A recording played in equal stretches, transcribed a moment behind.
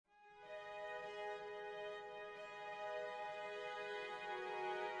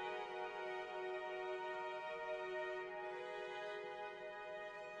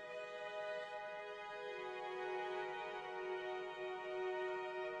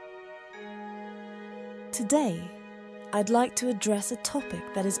Today, I'd like to address a topic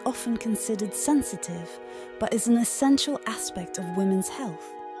that is often considered sensitive, but is an essential aspect of women's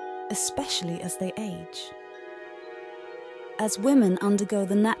health, especially as they age. As women undergo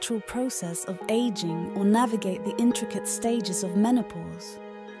the natural process of aging or navigate the intricate stages of menopause,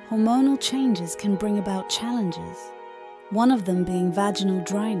 hormonal changes can bring about challenges, one of them being vaginal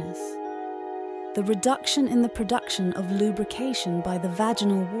dryness. The reduction in the production of lubrication by the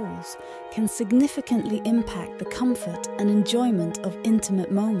vaginal walls can significantly impact the comfort and enjoyment of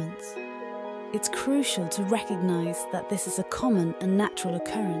intimate moments. It's crucial to recognize that this is a common and natural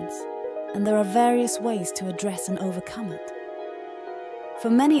occurrence, and there are various ways to address and overcome it. For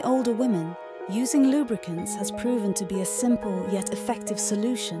many older women, using lubricants has proven to be a simple yet effective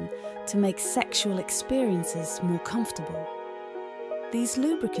solution to make sexual experiences more comfortable. These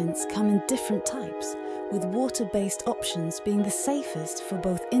lubricants come in different types, with water-based options being the safest for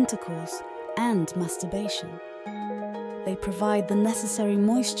both intercourse and masturbation. They provide the necessary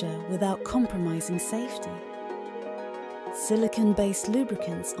moisture without compromising safety. Silicone-based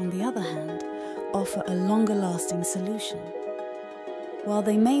lubricants, on the other hand, offer a longer-lasting solution. While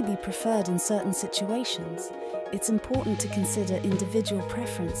they may be preferred in certain situations, it's important to consider individual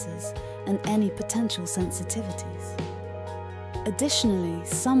preferences and any potential sensitivities. Additionally,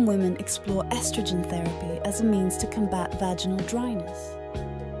 some women explore estrogen therapy as a means to combat vaginal dryness.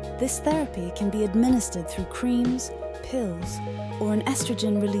 This therapy can be administered through creams, pills, or an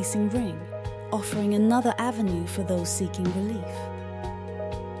estrogen-releasing ring, offering another avenue for those seeking relief.